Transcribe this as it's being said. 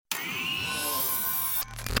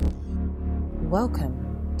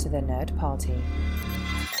Welcome to the Nerd Party.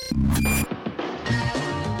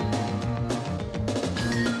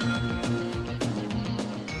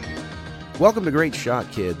 Welcome to Great Shot,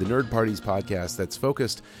 Kid, the Nerd Party's podcast that's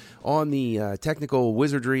focused on the technical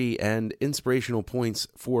wizardry and inspirational points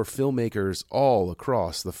for filmmakers all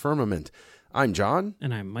across the firmament. I'm John.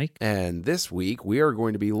 And I'm Mike. And this week we are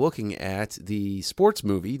going to be looking at the sports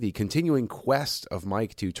movie, the continuing quest of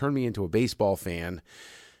Mike to turn me into a baseball fan,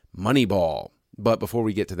 Moneyball. But before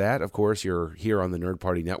we get to that, of course, you're here on the Nerd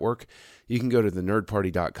Party Network. You can go to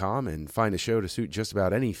thenerdparty.com and find a show to suit just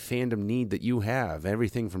about any fandom need that you have.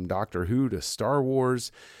 Everything from Doctor Who to Star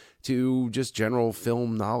Wars to just general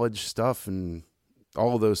film knowledge stuff and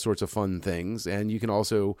all of those sorts of fun things. And you can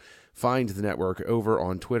also find the network over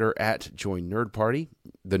on Twitter at Join Nerd Party,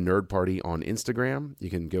 the Nerd Party on Instagram. You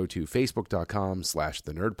can go to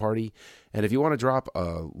facebook.com/the Nerd Party. And if you want to drop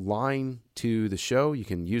a line to the show, you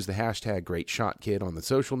can use the hashtag GreatShotKid on the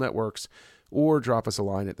social networks or drop us a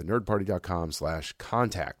line at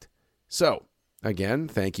thenerdparty.com/contact. So, again,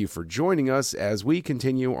 thank you for joining us as we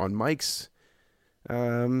continue on Mike's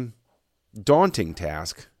daunting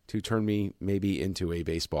task to turn me maybe into a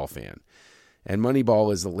baseball fan. And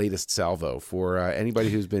Moneyball is the latest salvo for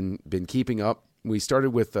anybody who's been keeping up. We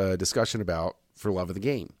started with a discussion about For Love of the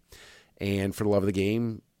Game. And For the Love of the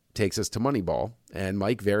Game takes us to Moneyball. And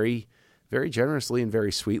Mike very, very generously and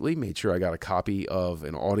very sweetly made sure I got a copy of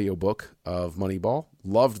an audiobook of Moneyball.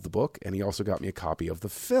 Loved the book. And he also got me a copy of the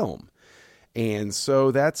film. And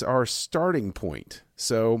so that's our starting point.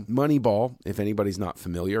 So Moneyball, if anybody's not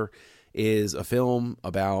familiar, is a film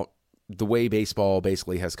about the way baseball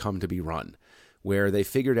basically has come to be run, where they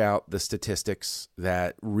figured out the statistics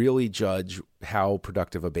that really judge how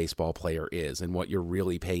productive a baseball player is and what you're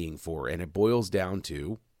really paying for. And it boils down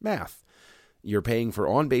to math. You're paying for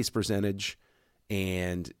on-base percentage,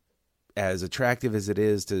 and as attractive as it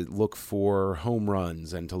is to look for home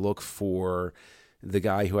runs and to look for the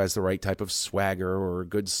guy who has the right type of swagger or a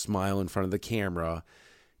good smile in front of the camera,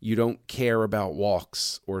 you don't care about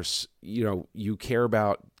walks or, you care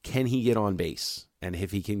about, can he get on base? And if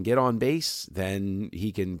he can get on base, then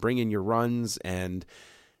he can bring in your runs and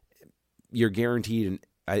you're guaranteed. And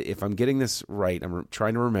if I'm getting this right, I'm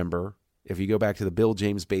trying to remember, if you go back to the Bill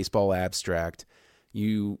James baseball abstract,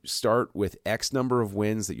 you start with X number of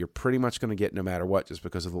wins that you're pretty much going to get no matter what, just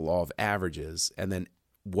because of the law of averages. And then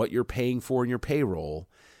what you're paying for in your payroll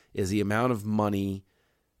is the amount of money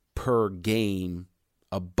per game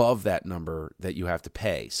above that number that you have to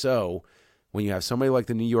pay. So when you have somebody like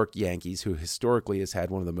the New York Yankees, who historically has had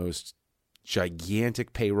one of the most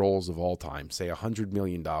gigantic payrolls of all time, say $100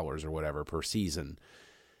 million or whatever per season,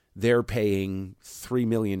 they're paying $3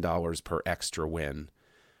 million per extra win.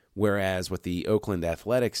 Whereas what the Oakland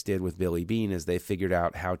Athletics did with Billy Beane is they figured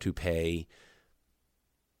out how to pay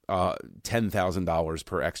 $10,000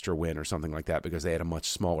 per extra win or something like that, because they had a much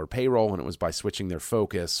smaller payroll, and it was by switching their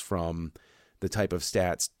focus from the type of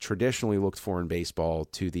stats traditionally looked for in baseball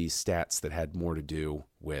to these stats that had more to do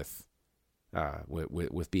with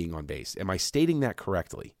being on base. Am I stating that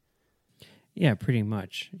correctly? Yeah, pretty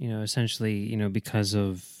much. Essentially, because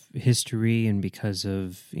of history and because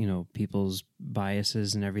of, people's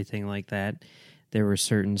biases and everything like that, there were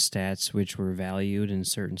certain stats which were valued and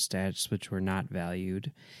certain stats which were not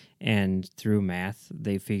valued. And through math,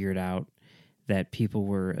 they figured out that people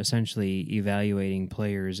were essentially evaluating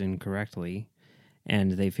players incorrectly,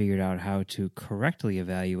 and they figured out how to correctly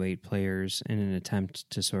evaluate players in an attempt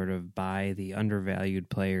to sort of buy the undervalued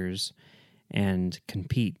players and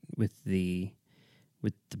compete with the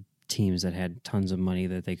teams that had tons of money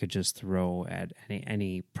that they could just throw at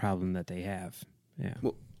any problem that they have. Yeah.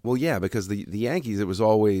 Well, yeah, because the Yankees, it was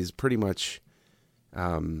always pretty much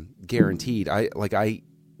guaranteed. I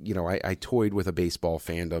toyed with a baseball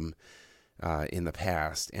fandom in the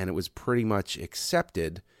past, and it was pretty much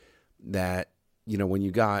accepted that, when you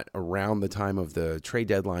got around the time of the trade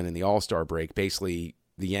deadline and the All-Star break, basically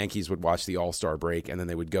the Yankees would watch the All-Star break, and then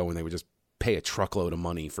they would go and they would just pay a truckload of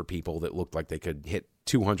money for people that looked like they could hit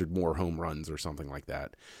 200 more home runs or something like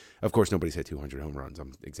that. Of course, nobody's hit 200 home runs.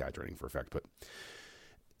 I'm exaggerating for effect, but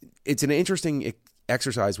it's an interesting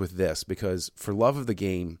exercise with this, because For Love of the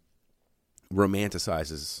Game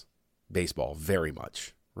romanticizes baseball very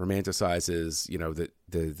much. Romanticizes,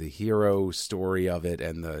 the hero story of it,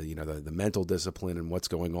 and the mental discipline and what's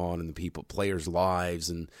going on in the players' lives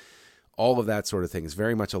and all of that sort of thing. Is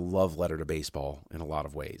very much a love letter to baseball in a lot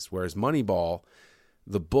of ways. Whereas Moneyball,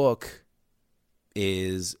 the book,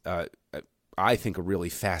 is I think a really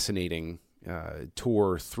fascinating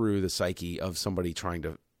tour through the psyche of somebody trying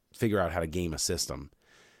to figure out how to game a system.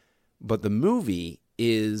 But the movie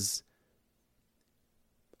is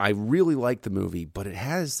I really like the movie, but it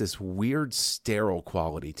has this weird sterile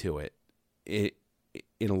quality to it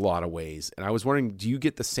in a lot of ways. And I was wondering, do you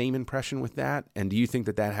get the same impression with that? And do you think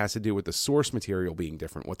that that has to do with the source material being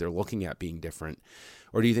different, what they're looking at being different?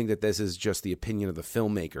 Or do you think that this is just the opinion of the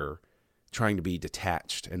filmmaker trying to be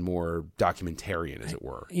detached and more documentarian, as it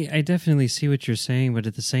were? I definitely see what you're saying, but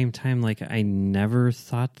at the same time, like, I never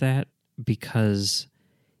thought that, because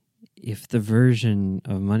if the version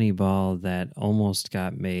of Moneyball that almost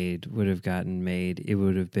got made would have gotten made, it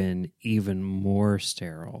would have been even more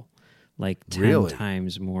sterile, like 10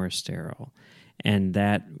 times more sterile. And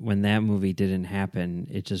that, when that movie didn't happen,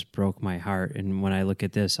 it just broke my heart. And when I look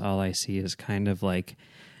at this, all I see is kind of like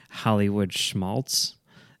Hollywood schmaltz,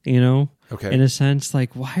 you know? Okay. In a sense,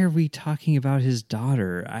 like, why are we talking about his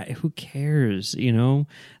daughter? Who cares, you know?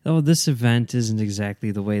 Oh, this event isn't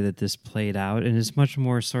exactly the way that this played out, and it's much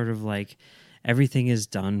more sort of like everything is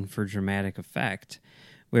done for dramatic effect,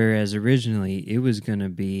 whereas originally it was going to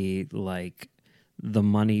be like the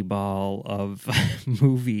Moneyball of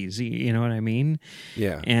movies, you know what I mean?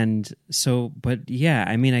 Yeah. And so, but yeah,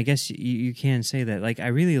 I mean, I guess you can say that. Like, I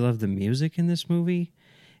really love the music in this movie,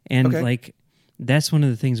 and like, that's one of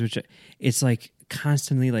the things which it's like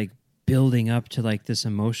constantly like building up to like this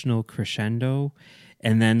emotional crescendo.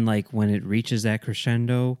 And then like when it reaches that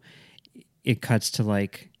crescendo, it cuts to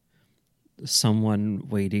like someone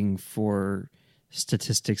waiting for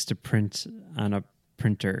statistics to print on a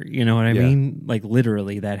printer. You know what I mean? Like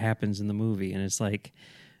literally that happens in the movie. And it's like,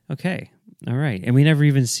 okay, all right. And we never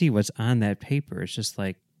even see what's on that paper. It's just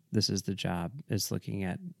like, this is the job, is looking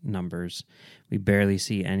at numbers. We barely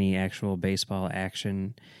see any actual baseball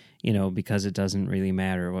action, you know, because it doesn't really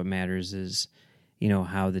matter. What matters is, you know,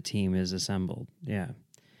 how the team is assembled. Yeah.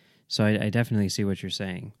 So I definitely see what you're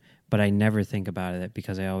saying, but I never think about it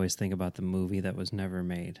because I always think about the movie that was never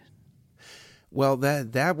made. Well,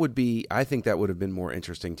 that would be, I think that would have been more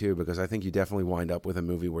interesting too, because I think you definitely wind up with a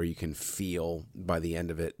movie where you can feel by the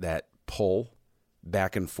end of it that pull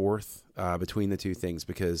back and forth between the two things,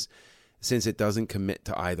 because since it doesn't commit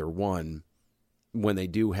to either one, when they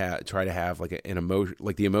do try to have like an emotion,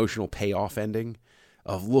 like the emotional payoff ending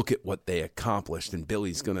of look at what they accomplished and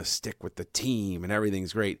Billy's going to stick with the team and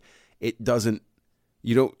everything's great, it doesn't.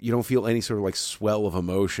 You don't feel any sort of like swell of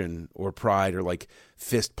emotion or pride or like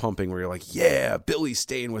fist pumping where you're like, yeah, Billy's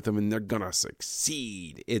staying with them and they're gonna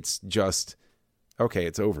succeed. It's just, okay,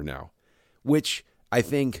 it's over now, which I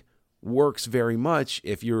think works very much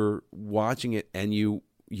if you're watching it and you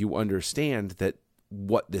understand that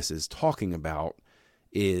what this is talking about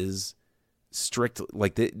is strict,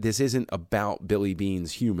 like this isn't about Billy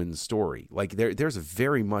Bean's human story. Like there's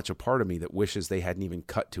very much a part of me that wishes they hadn't even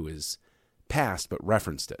cut to his past but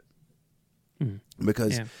referenced it.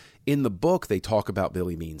 Because in the book they talk about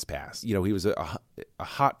Billy Bean's past. You know, he was a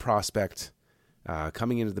hot prospect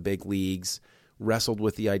coming into the big leagues, wrestled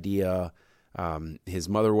with the idea. His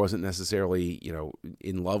mother wasn't necessarily, you know,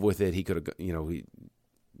 in love with it. He could have, you know,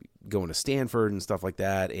 going to Stanford and stuff like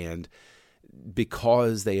that. And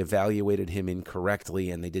because they evaluated him incorrectly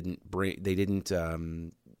and they didn't,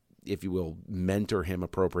 if you will, mentor him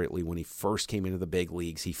appropriately when he first came into the big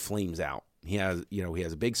leagues, he flames out. He has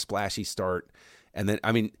a big splashy start. And then,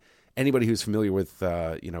 I mean, anybody who's familiar with,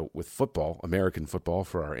 with football, American football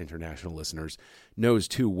for our international listeners, knows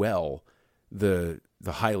too well the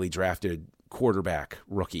highly drafted quarterback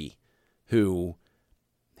rookie who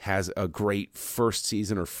has a great first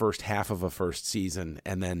season or first half of a first season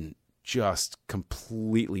and then just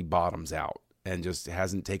completely bottoms out and just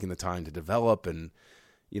hasn't taken the time to develop, and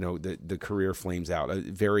you know the career flames out. A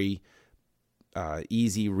very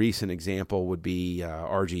easy recent example would be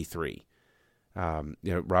RG3,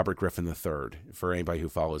 Robert Griffin III. For anybody who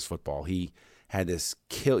follows football, he had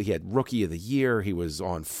he had rookie of the year. He was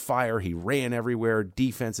on fire. He ran everywhere.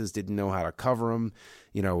 Defenses didn't know how to cover him.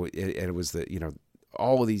 You know, and it was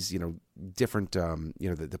all of these, different,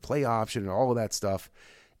 the play option and all of that stuff.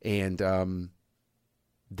 And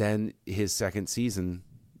then his second season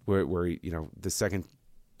where he, the second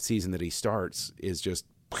season that he starts is just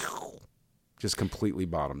completely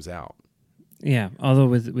bottoms out. Yeah. Although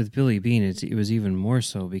with Billy Bean, it was even more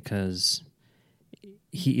so because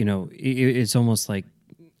he, it's almost like,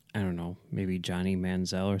 I don't know, maybe Johnny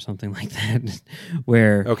Manziel or something like that,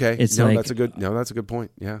 where it's that's a good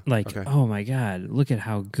point. Yeah. Like, oh my God, look at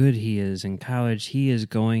how good he is in college. He is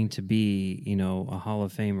going to be, a Hall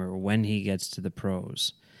of Famer when he gets to the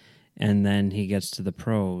pros. And then he gets to the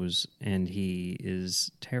pros and he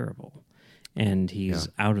is terrible. And he's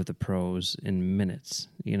out of the pros in minutes,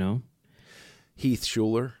 Heath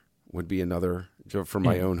Schuler would be another from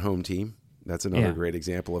my own home team. That's another Yeah. great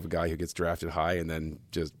example of a guy who gets drafted high and then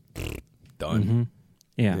just done. Mhm.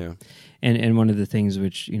 Yeah. Yeah. And one of the things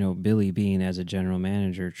which, Billy Beane as a general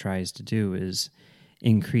manager tries to do is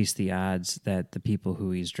increase the odds that the people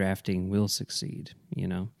who he's drafting will succeed,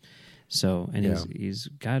 So, and Yeah. he's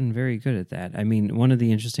gotten very good at that. I mean, one of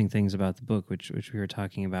the interesting things about the book, which we were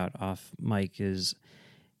talking about off mic, is,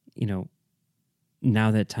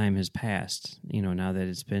 now that time has passed, now that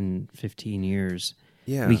it's been 15 years,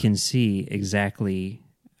 Yeah. we can see exactly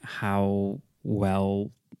how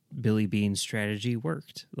well Billy Beane's strategy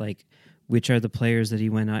worked. Like, which are the players that he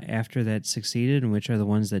went after that succeeded, and which are the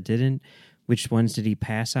ones that didn't? Which ones did he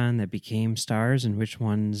pass on that became stars, and which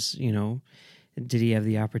ones, did he have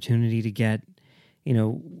the opportunity to get,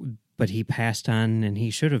 but he passed on and he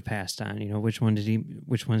should have passed on? Which ones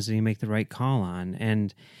did he make the right call on?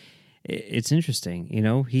 And it's interesting,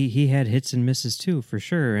 he had hits and misses too, for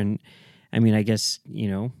sure. And I mean, I guess,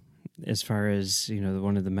 as far as,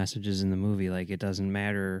 one of the messages in the movie, like, it doesn't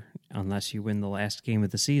matter unless you win the last game of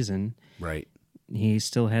the season. Right. He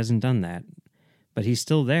still hasn't done that. But he's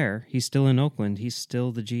still there. He's still in Oakland. He's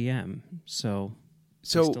still the GM. So he's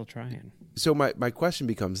still trying. So my question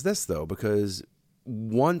becomes this, though, because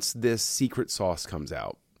once this secret sauce comes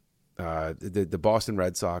out, the Boston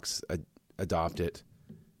Red Sox adopt it,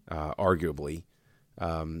 arguably,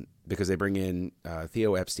 because they bring in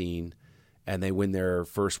Theo Epstein, and they win their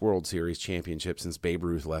first World Series championship since Babe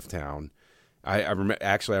Ruth left town. I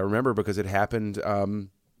remember because it happened the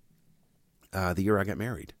year I got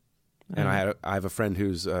married. And I have a friend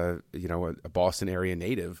who's a Boston area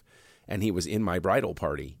native, and he was in my bridal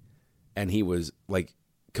party, and he was like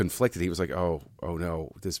conflicted. He was like, "Oh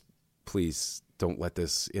no, please don't let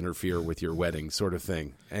this interfere with your wedding," sort of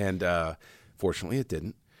thing. And fortunately, it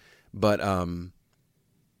didn't. But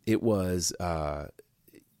it was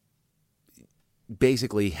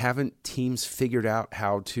basically, haven't teams figured out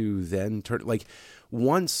how to then turn, like,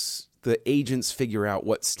 once the agents figure out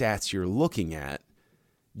what stats you're looking at,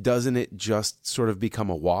 doesn't it just sort of become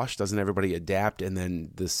a wash? Doesn't everybody adapt, and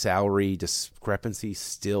then the salary discrepancy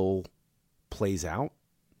still plays out?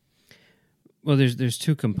 Well, there's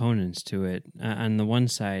two components to it. On the one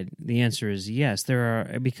side, the answer is yes. There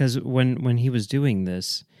are, because when he was doing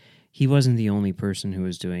this, he wasn't the only person who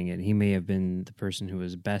was doing it. He may have been the person who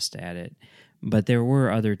was best at it, but there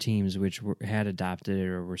were other teams which had adopted it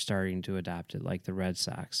or were starting to adopt it, like the Red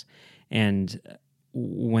Sox. And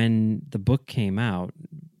when the book came out,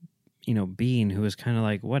 Beane, who was kind of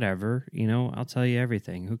like, whatever, I'll tell you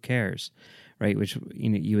everything. Who cares? Right? Which,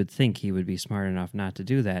 you would think he would be smart enough not to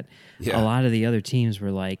do that. Yeah. A lot of the other teams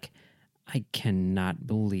were like, I cannot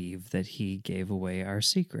believe that he gave away our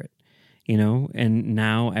secret. And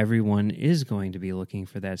now everyone is going to be looking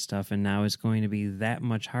for that stuff, and now it's going to be that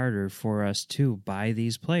much harder for us to buy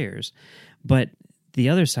these players. But the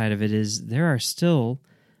other side of it is there are still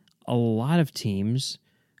a lot of teams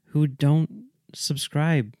who don't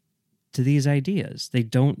subscribe to these ideas. They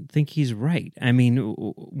don't think he's right. I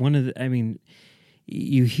mean,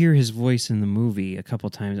 you hear his voice in the movie a couple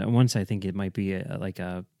times. Once I think it might be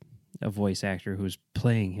a voice actor who's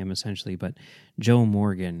playing him essentially, but Joe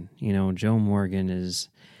Morgan, Joe Morgan is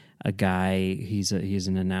a guy, he's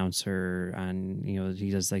an announcer on,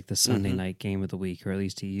 he does like the Sunday night game of the week, or at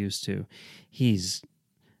least he used to. He's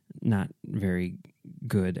not very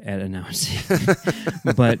good at announcing,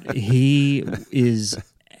 but he is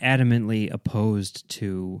adamantly opposed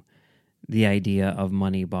to the idea of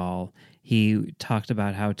Moneyball. He talked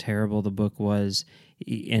about how terrible the book was,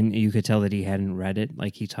 and you could tell that he hadn't read it.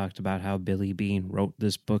 Like, he talked about how Billy Beane wrote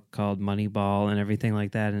this book called Moneyball and everything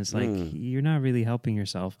like that, and it's like, you're not really helping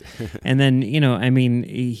yourself. And then, he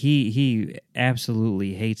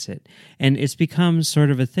absolutely hates it. And it's become sort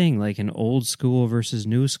of a thing, like an old school versus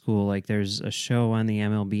new school. Like, there's a show on the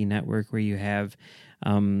MLB network where you have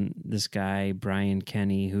this guy, Brian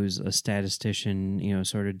Kenny, who's a statistician,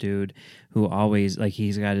 sort of dude, who always, like,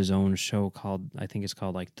 he's got his own show called, I think it's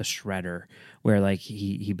called, like, The Shredder, where, like,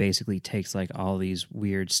 he basically takes, like, all these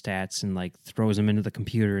weird stats and, like, throws them into the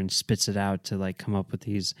computer and spits it out to, like, come up with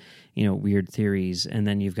these, weird theories. And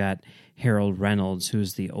then you've got Harold Reynolds,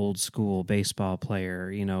 who's the old school baseball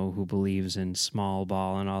player, who believes in small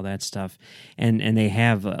ball and all that stuff. And they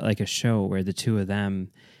have, like, a show where the two of them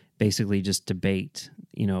basically just debate,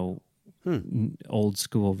 old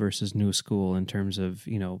school versus new school in terms of,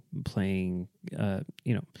 playing,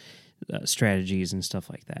 strategies and stuff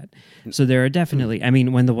like that. So there are definitely, I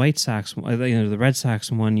mean, when the White Sox, the Red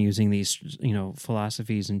Sox won using these,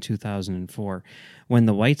 philosophies in 2004, when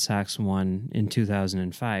the White Sox won in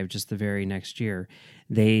 2005, just the very next year,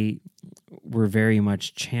 they were very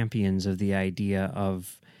much champions of the idea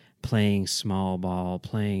of playing small ball,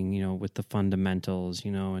 playing, with the fundamentals,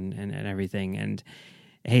 and everything. And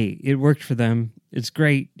hey, it worked for them. It's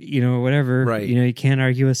great, whatever. Right. You can't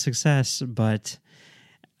argue with success, but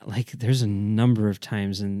like there's a number of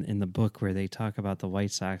times in the book where they talk about the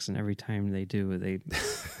White Sox, and every time they do, they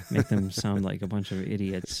make them sound like a bunch of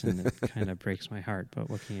idiots, and it kind of breaks my heart. But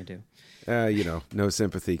what can you do? No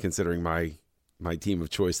sympathy considering my team of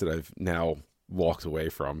choice that I've now walked away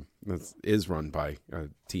from is run by a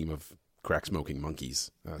team of crack-smoking monkeys,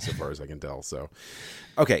 so far as I can tell. So,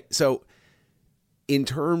 okay, so in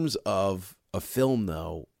terms of a film,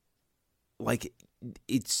 though, like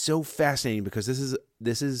it's so fascinating because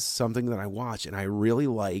this is something that I watch and I really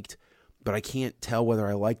liked, but I can't tell whether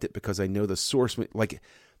I liked it because I know the source. Like,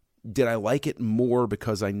 did I like it more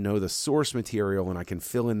because I know the source material and I can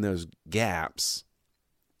fill in those gaps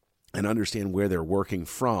and understand where they're working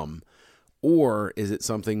from? Or is it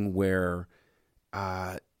something where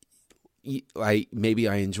maybe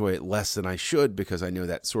I enjoy it less than I should because I know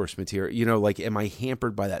that source material? Like, am I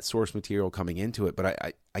hampered by that source material coming into it?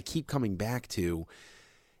 But I keep coming back to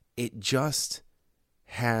it. Just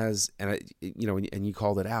has, and you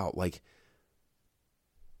called it out. Like,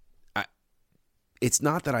 it's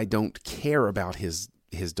not that I don't care about his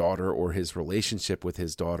daughter or his relationship with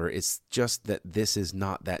his daughter. It's just that this is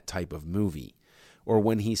not that type of movie. Or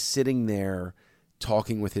when he's sitting there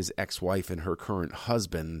talking with his ex-wife and her current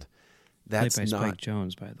husband, that's played by not... Spike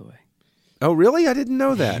Jones, by the way. Oh, really? I didn't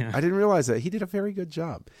know that. Yeah. I didn't realize that. He did a very good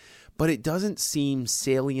job. But it doesn't seem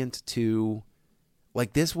salient to...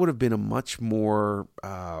 Like, this would have been a much more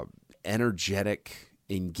energetic,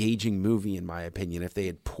 engaging movie, in my opinion, if they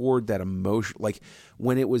had poured that emotion. Like,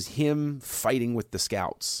 when it was him fighting with the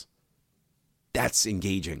scouts, that's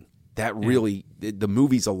engaging. That really, the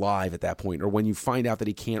movie's alive at that point. Or when you find out that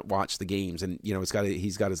he can't watch the games, and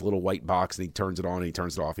he's got his little white box, and he turns it on, and he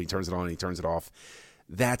turns it off, and he turns it on, and he turns it off.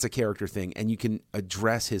 That's a character thing, and you can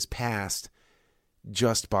address his past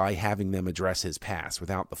just by having them address his past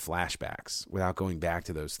without the flashbacks, without going back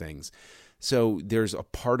to those things. So there's a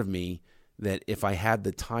part of me that, if I had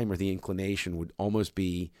the time or the inclination, would almost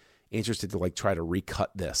be interested to like try to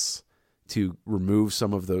recut this, to remove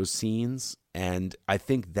some of those scenes. And I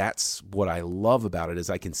think that's what I love about it, is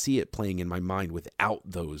I can see it playing in my mind without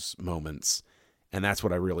those moments. And that's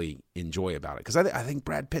what I really enjoy about it. Because I think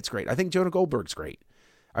Brad Pitt's great. I think Jonah Goldberg's great.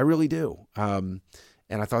 I really do. And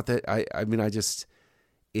I thought that,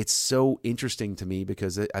 it's so interesting to me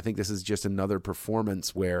because I think this is just another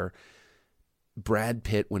performance where Brad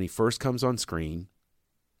Pitt, when he first comes on screen,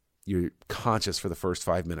 you're conscious for the first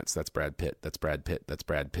 5 minutes, that's Brad Pitt, that's Brad Pitt, that's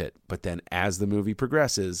Brad Pitt. But then as the movie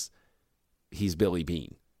progresses, he's Billy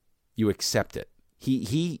Beane. You accept it.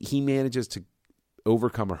 He manages to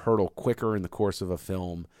overcome a hurdle quicker in the course of a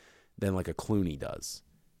film than like a Clooney does.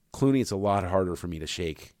 Clooney, it's a lot harder for me to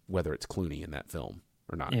shake whether it's Clooney in that film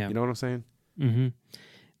or not. Yeah. You know what I'm saying? Mm-hmm.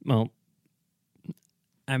 Well,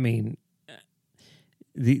 I mean,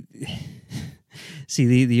 the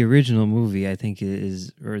original movie, I think,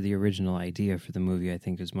 or the original idea for the movie, I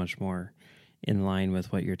think, is much more in line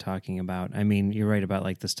with what you're talking about. I mean, you're right about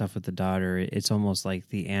like the stuff with the daughter. It's almost like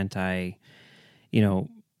the anti,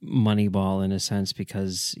 Moneyball in a sense,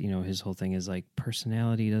 because his whole thing is like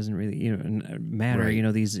personality doesn't really matter.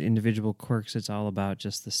 Right. These individual quirks. It's all about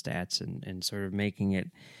just the stats and sort of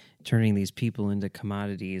turning these people into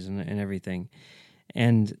commodities and everything.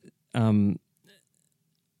 And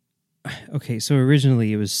okay, so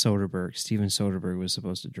originally it was Soderbergh. Steven Soderbergh was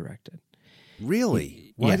supposed to direct it.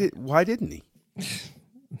 Really? Yeah. Why didn't he?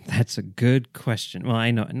 That's a good question. Well, I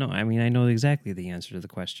know exactly the answer to the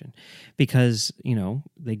question, because,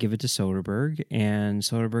 they give it to Soderbergh, and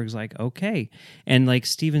Soderbergh's like, okay. And like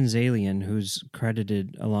Steven Zalian, who's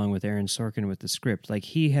credited along with Aaron Sorkin with the script, like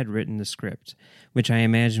he had written the script, which I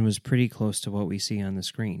imagine was pretty close to what we see on the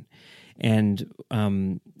screen. And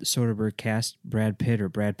Soderbergh cast Brad Pitt, or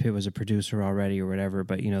Brad Pitt was a producer already or whatever,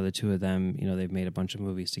 but, the two of them, they've made a bunch of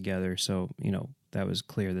movies together. So, that was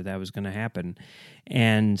clear that was going to happen.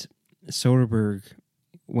 And Soderbergh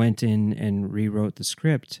went in and rewrote the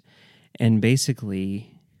script and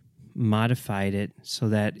basically modified it so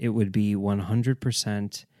that it would be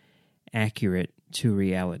 100% accurate to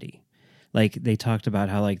reality. Like, they talked about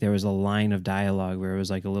how, like, there was a line of dialogue where it was,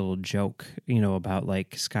 like, a little joke, about,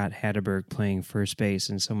 like, Scott Hatterberg playing first base,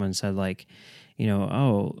 and someone said, like,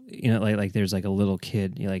 like there's, like, a little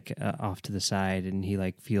kid, off to the side, and he,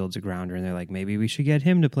 like, fields a grounder, and they're like, maybe we should get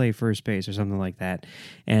him to play first base or something like that.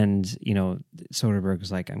 And, Soderbergh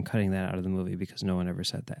was like, I'm cutting that out of the movie because no one ever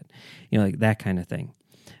said that. Like, that kind of thing.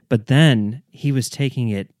 But then he was taking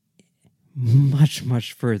it much,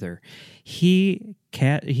 much further. He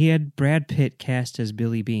had Brad Pitt cast as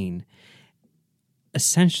Billy Bean.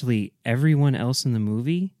 Essentially, everyone else in the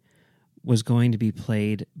movie was going to be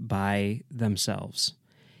played by themselves.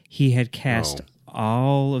 He had cast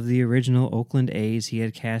all of the original Oakland A's. He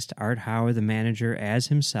had cast Art Howard, the manager, as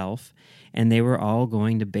himself, and they were all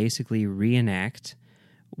going to basically reenact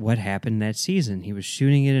what happened that season. He was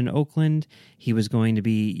shooting it in Oakland. He was going to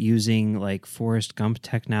be using like Forrest Gump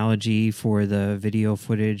technology for the video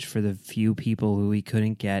footage for the few people who he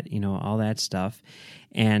couldn't get, all that stuff.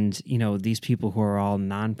 And, these people who are all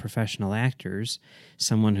non-professional actors,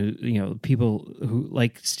 someone who, people who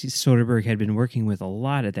like Soderbergh had been working with a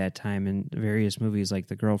lot at that time in various movies like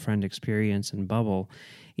The Girlfriend Experience and Bubble,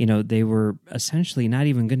 they were essentially not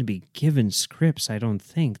even going to be given scripts, I don't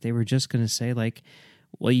think. They were just going to say like,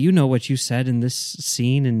 well, you know what you said in this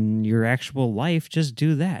scene in your actual life, just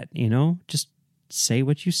do that, just say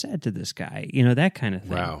what you said to this guy, that kind of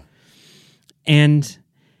thing. Wow. And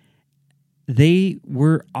they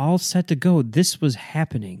were all set to go. This was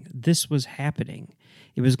happening.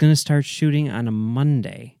 It was going to start shooting on a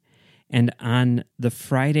Monday. And on the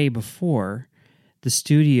Friday before, the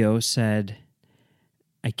studio said,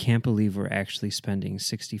 I can't believe we're actually spending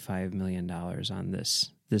 $65 million on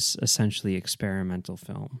this essentially experimental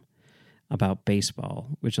film about baseball,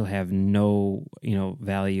 which will have no,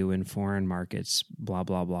 value in foreign markets, blah,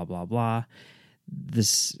 blah, blah, blah, blah.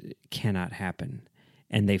 This cannot happen.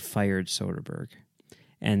 And they fired Soderbergh.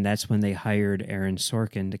 And that's when they hired Aaron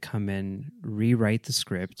Sorkin to come in, rewrite the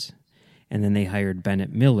script, and then they hired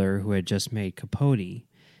Bennett Miller, who had just made Capote,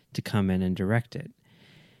 to come in and direct it.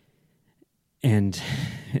 And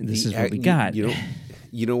this is what we got.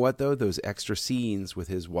 You know what, though? Those extra scenes with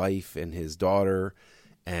his wife and his daughter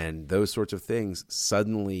and those sorts of things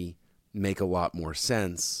suddenly make a lot more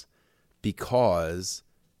sense because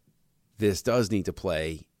this does need to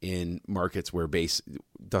play in markets where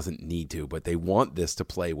doesn't need to, but they want this to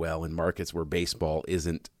play well in markets where baseball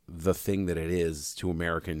isn't the thing that it is to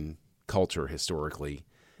American culture historically.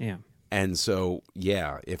 Yeah. And so,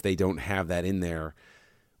 if they don't have that in there,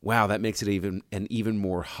 wow, that makes it an even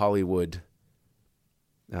more Hollywood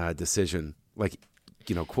decision, like,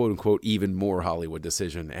 quote unquote, even more Hollywood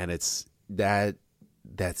decision. And that's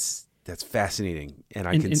fascinating. And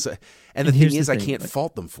the thing is, I can't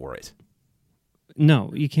fault them for it.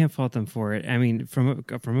 No, you can't fault them for it. I mean, from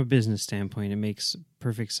a business standpoint, it makes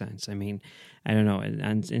perfect sense. I mean, I don't know.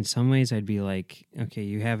 And in some ways, I'd be like, okay,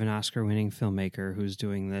 you have an Oscar-winning filmmaker who's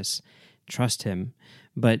doing this. Trust him.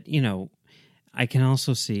 But, I can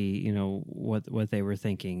also see, what they were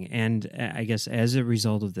thinking. And I guess as a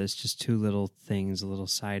result of this, just two little things, a little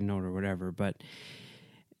side note or whatever, but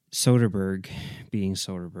Soderbergh being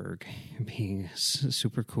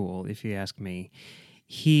super cool, if you ask me,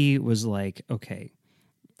 he was like, okay,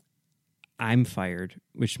 I'm fired,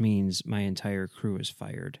 which means my entire crew is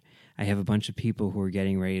fired. I have a bunch of people who are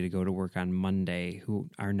getting ready to go to work on Monday who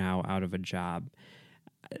are now out of a job.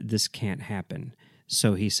 This can't happen.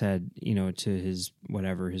 So he said, to his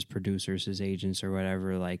producers, his agents or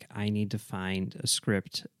whatever, like, I need to find a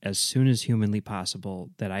script as soon as humanly possible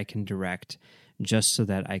that I can direct just so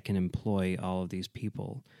that I can employ all of these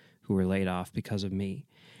people who were laid off because of me.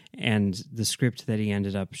 And the script that he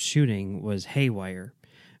ended up shooting was Haywire,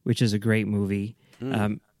 which is a great movie.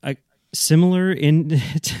 Similar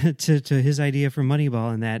to his idea for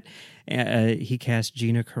Moneyball in that he cast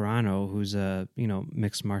Gina Carano, who's a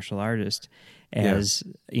mixed martial artist, as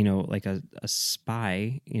like a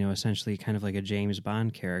spy, essentially kind of like a James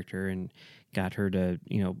Bond character, and got her to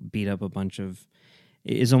beat up a bunch of.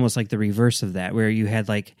 It's almost like the reverse of that, where you had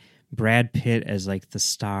like Brad Pitt as like the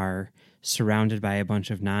star, surrounded by a bunch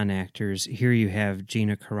of non-actors. Here you have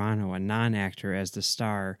Gina Carano, a non-actor, as the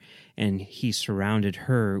star, and he surrounded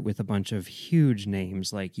her with a bunch of huge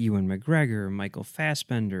names like Ewan McGregor, Michael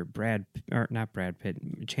Fassbender,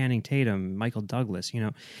 Channing Tatum, Michael Douglas,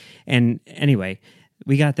 And anyway,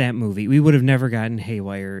 we got that movie. We would have never gotten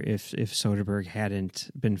Haywire if Soderbergh hadn't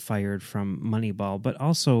been fired from Moneyball. But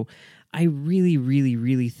also, I really, really,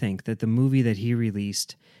 really think that the movie that he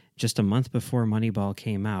released just a month before Moneyball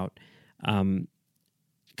came out,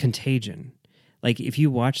 Contagion. Like, if you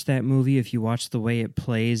watch that movie, if you watch the way it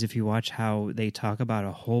plays, if you watch how they talk about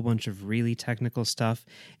a whole bunch of really technical stuff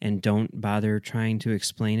and don't bother trying to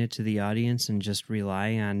explain it to the audience and just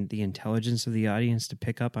rely on the intelligence of the audience to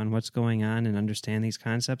pick up on what's going on and understand these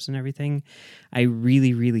concepts and everything, I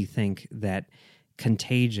really, really think that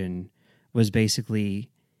Contagion was basically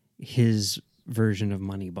his version of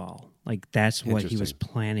Moneyball. Like, that's what he was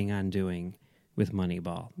planning on doing with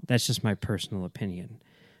Moneyball. That's just my personal opinion.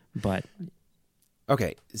 But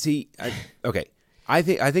Okay. See, I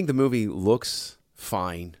think the movie looks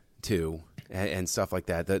fine too, and stuff like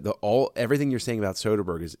that. Everything you're saying about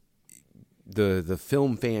Soderbergh is the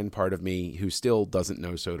film fan part of me who still doesn't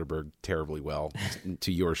know Soderbergh terribly well.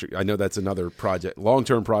 To yours, I know that's another project,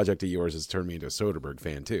 long-term project of yours has turned me into a Soderbergh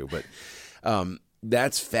fan too. But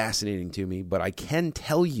that's fascinating to me. But I can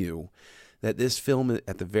tell you that this film,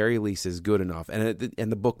 at the very least, is good enough, and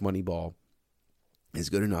the book Moneyball is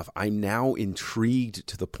good enough. I'm now intrigued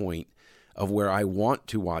to the point of where I want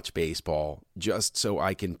to watch baseball just so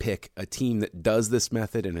I can pick a team that does this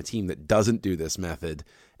method and a team that doesn't do this method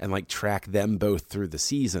and like track them both through the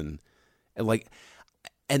season.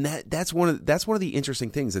 And that's one of the interesting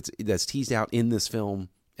things that's teased out in this film,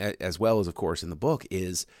 as well as of course in the book,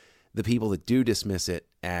 is the people that do dismiss it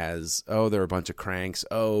as, oh, they're a bunch of cranks.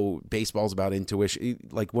 Oh, baseball's about intuition.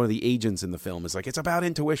 Like one of the agents in the film is like, it's about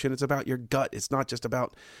intuition. It's about your gut. It's not just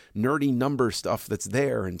about nerdy number stuff that's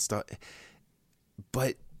there and stuff.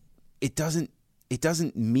 But it doesn't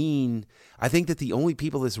mean, I think that the only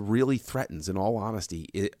people this really threatens, in all honesty,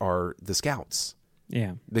 are the scouts.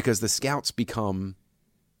 Yeah. Because the scouts become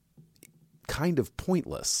kind of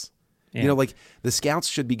pointless. Yeah. You know, like the scouts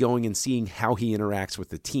should be going and seeing how he interacts with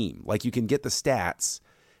the team. Like you can get the stats.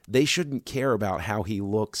 They shouldn't care about how he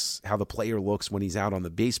looks, how the player looks when he's out on the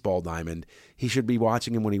baseball diamond. He should be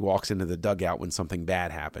watching him when he walks into the dugout when something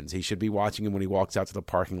bad happens. He should be watching him when he walks out to the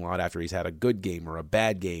parking lot after he's had a good game or a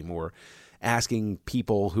bad game, or asking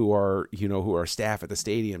people who are staff at the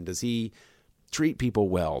stadium, does he treat people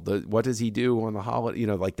well? What does he do on the holiday? You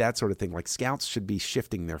know, like that sort of thing. Like scouts should be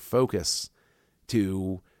shifting their focus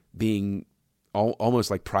to being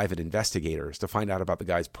almost like private investigators to find out about the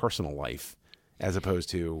guy's personal life as opposed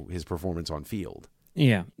to his performance on field.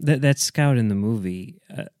 Yeah, that scout in the movie,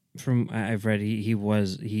 from I've read,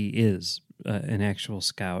 he is an actual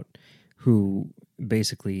scout who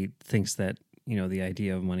basically thinks that, you know, the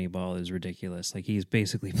idea of Moneyball is ridiculous. Like he's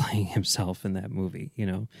basically playing himself in that movie, you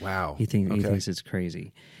know. Wow. He thinks it's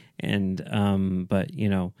crazy. And but you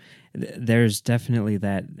know, there's definitely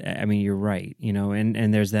that. I mean, you're right, you know,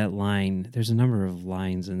 and there's that line. There's a number of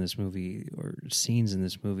lines in this movie or scenes in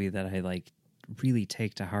this movie that I like really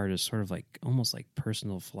take to heart as sort of like almost like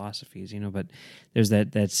personal philosophies, you know. But there's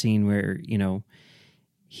that scene where, you know,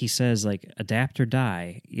 he says like adapt or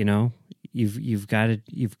die, you know. You've got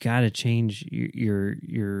to change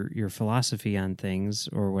your philosophy on things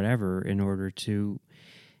or whatever in order to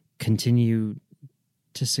continue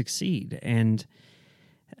to succeed. And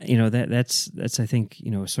you know, that's I think,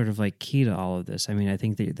 you know, sort of like key to all of this. I mean, I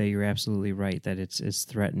think that you're absolutely right that it's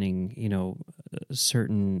threatening, you know, a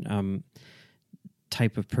certain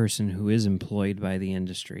type of person who is employed by the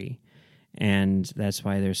industry, and that's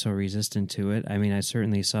why they're so resistant to it. I mean, I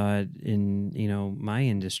certainly saw it in, you know, my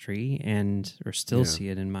industry, or still see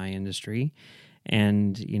it in my industry.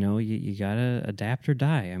 And, you know, you got to adapt or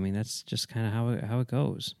die. I mean, that's just kind of how it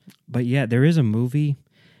goes. But yeah, there is a movie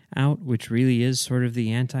out which really is sort of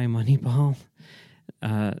the anti-Moneyball.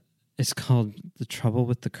 It's called The Trouble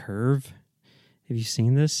with the Curve. Have you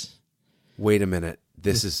seen this? Wait a minute.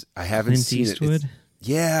 I haven't Clint seen Eastwood? it.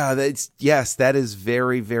 Yes, that is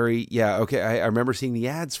very, very, okay. I remember seeing the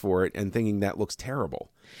ads for it and thinking that looks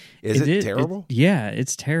terrible. Is it terrible? Yeah,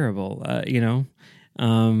 it's terrible. You know,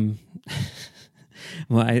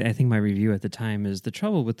 well, I think my review at the time is the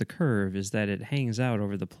trouble with the curve is that it hangs out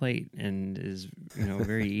over the plate and is, you know,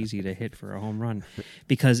 very easy to hit for a home run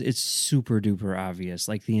because it's super duper obvious.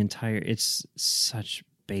 Like it's such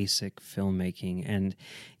basic filmmaking. And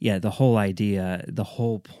yeah, the whole idea, the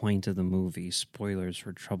whole point of the movie, spoilers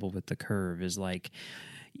for Trouble with the Curve, is like,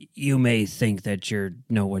 you may think that you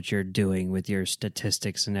know what you're doing with your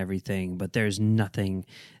statistics and everything, but there's nothing,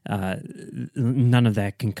 none of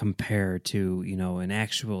that can compare to, you know, an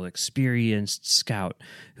actual experienced scout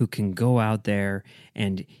who can go out there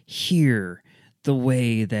and hear the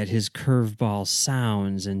way that his curveball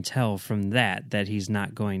sounds and tell from that he's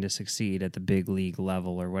not going to succeed at the big league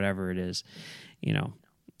level or whatever it is, you know.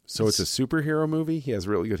 So it's a superhero movie? He has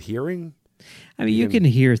really good hearing? I mean, you can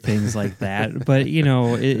hear things like that, but, you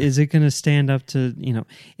know, is it going to stand up to, you know,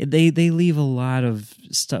 they leave a lot of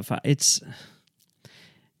stuff.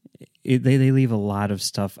 They leave a lot of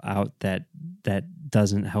stuff out that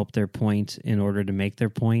doesn't help their point in order to make their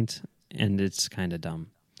point, and it's kind of dumb.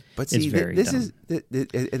 But see, this dumb. is,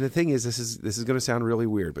 and the thing is, this is going to sound really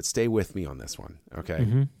weird, but stay with me on this one, okay?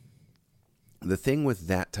 Mm-hmm. The thing with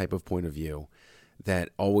that type of point of view that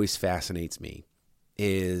always fascinates me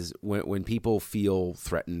is when people feel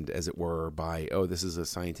threatened, as it were, by, oh, this is a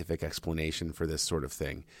scientific explanation for this sort of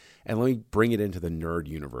thing. And let me bring it into the nerd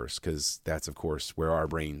universe, because that's, of course, where our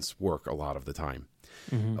brains work a lot of the time.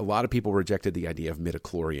 A lot of people rejected the idea of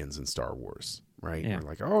midichlorians in Star Wars, right? Yeah. They're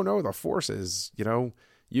like, oh no, the Force is,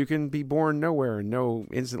 you can be born nowhere and know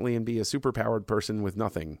instantly and be a superpowered person with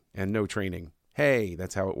nothing and no training. Hey,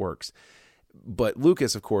 that's how it works. But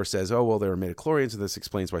Lucas, of course, says, oh, well, there are midichlorians, and this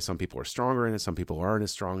explains why some people are stronger in it, some people aren't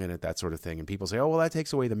as strong in it, that sort of thing. And people say, oh, well, that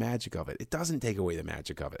takes away the magic of it. It doesn't take away the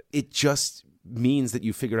magic of it. It just means that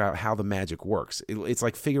you figured out how the magic works. It's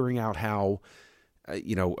like figuring out how,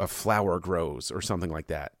 a flower grows or something like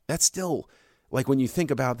that. That's still, like when you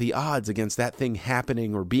think about the odds against that thing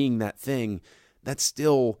happening or being that thing, that's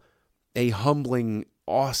still a humbling,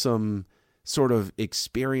 awesome sort of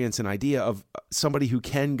experience and idea of somebody who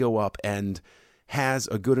can go up and has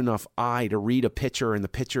a good enough eye to read a pitcher and the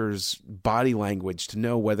pitcher's body language to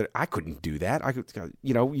know whether I couldn't do that. I could,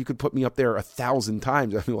 you could put me up there 1,000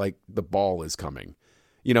 times. I feel like the ball is coming.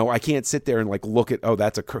 I can't sit there and like look at, oh,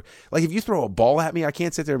 that's a curve. Like if you throw a ball at me, I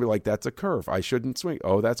can't sit there and be like, that's a curve. I shouldn't swing.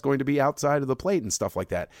 Oh, that's going to be outside of the plate and stuff like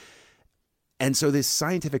that. And so this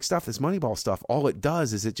scientific stuff, this Moneyball stuff, all it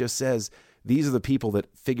does is it just says, these are the people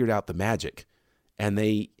that figured out the magic and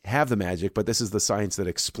they have the magic, but this is the science that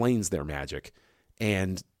explains their magic.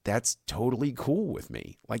 And that's totally cool with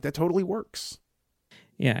me. Like that totally works.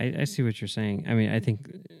 Yeah, I see what you're saying. I mean, I think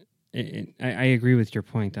I agree with your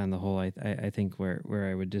point on the whole. I think where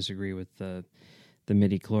I would disagree with the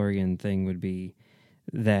midichlorian thing would be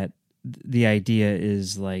that the idea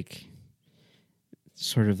is like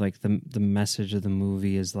sort of like the message of the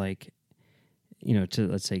movie is like, to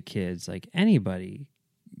let's say kids, like anybody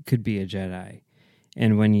could be a Jedi.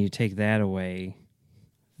 And when you take that away,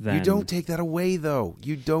 then you don't take that away though.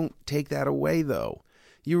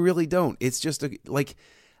 You really don't. It's just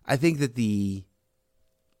I think that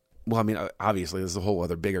obviously there's a whole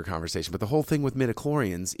other bigger conversation, but the whole thing with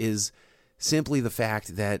midichlorians is simply the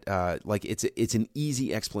fact that it's an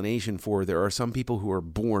easy explanation for there are some people who are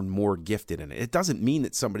born more gifted in it. It doesn't mean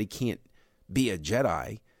that somebody can't be a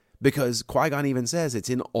Jedi, because Qui-Gon even says it's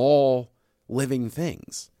in all living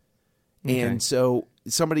things. Okay. And so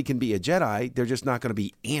somebody can be a Jedi, they're just not going to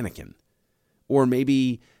be Anakin. Or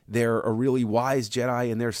maybe they're a really wise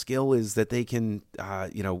Jedi and their skill is that they can,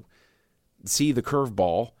 see the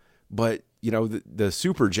curveball, but, the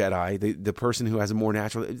super Jedi, the person who has a more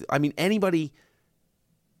natural, anybody,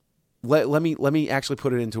 let me actually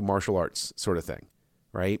put it into a martial arts sort of thing,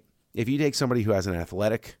 right? If you take somebody who has an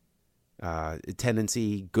athletic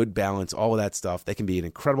tendency, good balance, all of that stuff, they can be an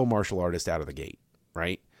incredible martial artist out of the gate,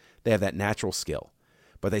 right? They have that natural skill,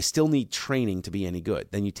 but they still need training to be any good.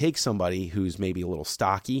 Then you take somebody who's maybe a little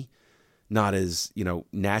stocky, not as,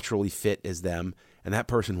 naturally fit as them, and that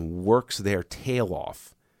person works their tail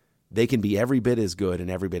off. They can be every bit as good and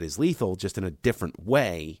every bit as lethal, just in a different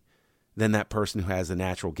way than that person who has the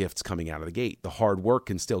natural gifts coming out of the gate. The hard work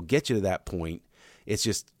can still get you to that point. It's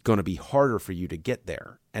just going to be harder for you to get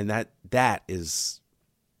there. And that is,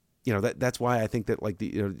 that's why I think that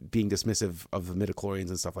being dismissive of the midichlorians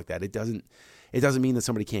and stuff like that, it doesn't mean that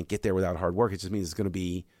somebody can't get there without hard work. It just means it's going to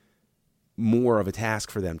be more of a task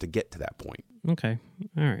for them to get to that point. Okay.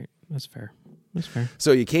 All right. That's fair.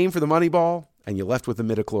 So you came for the Moneyball and you left with the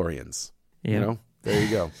midichlorians. Yeah. There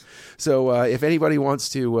you go. So if anybody wants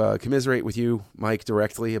to commiserate with you, Mike,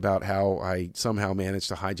 directly about how I somehow managed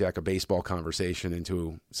to hijack a baseball conversation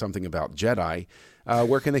into something about Jedi,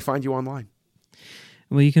 where can they find you online?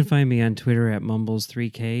 Well, you can find me on Twitter at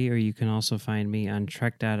Mumbles3K, or you can also find me on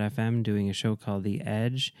Trek.fm doing a show called The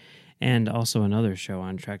Edge, and also another show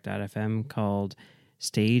on Trek.fm called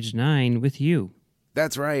Stage 9 with You.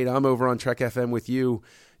 That's right. I'm over on Trek FM with you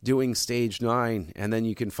doing Stage 9, and then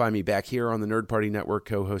you can find me back here on the Nerd Party Network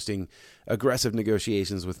co-hosting Aggressive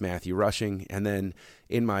Negotiations with Matthew Rushing, and then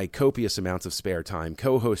in my copious amounts of spare time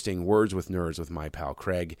co-hosting Words with Nerds with my pal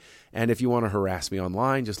Craig. And if you want to harass me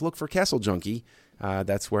online, just look for Kessel Junkie.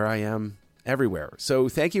 That's where I am everywhere. So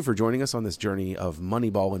thank you for joining us on this journey of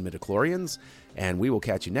Moneyball and midichlorians, and we will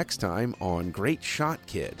catch you next time on Great Shot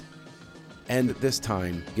Kid. And this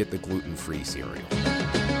time, get the gluten-free cereal.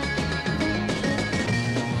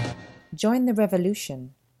 Join the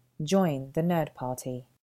revolution. Join the Nerd Party.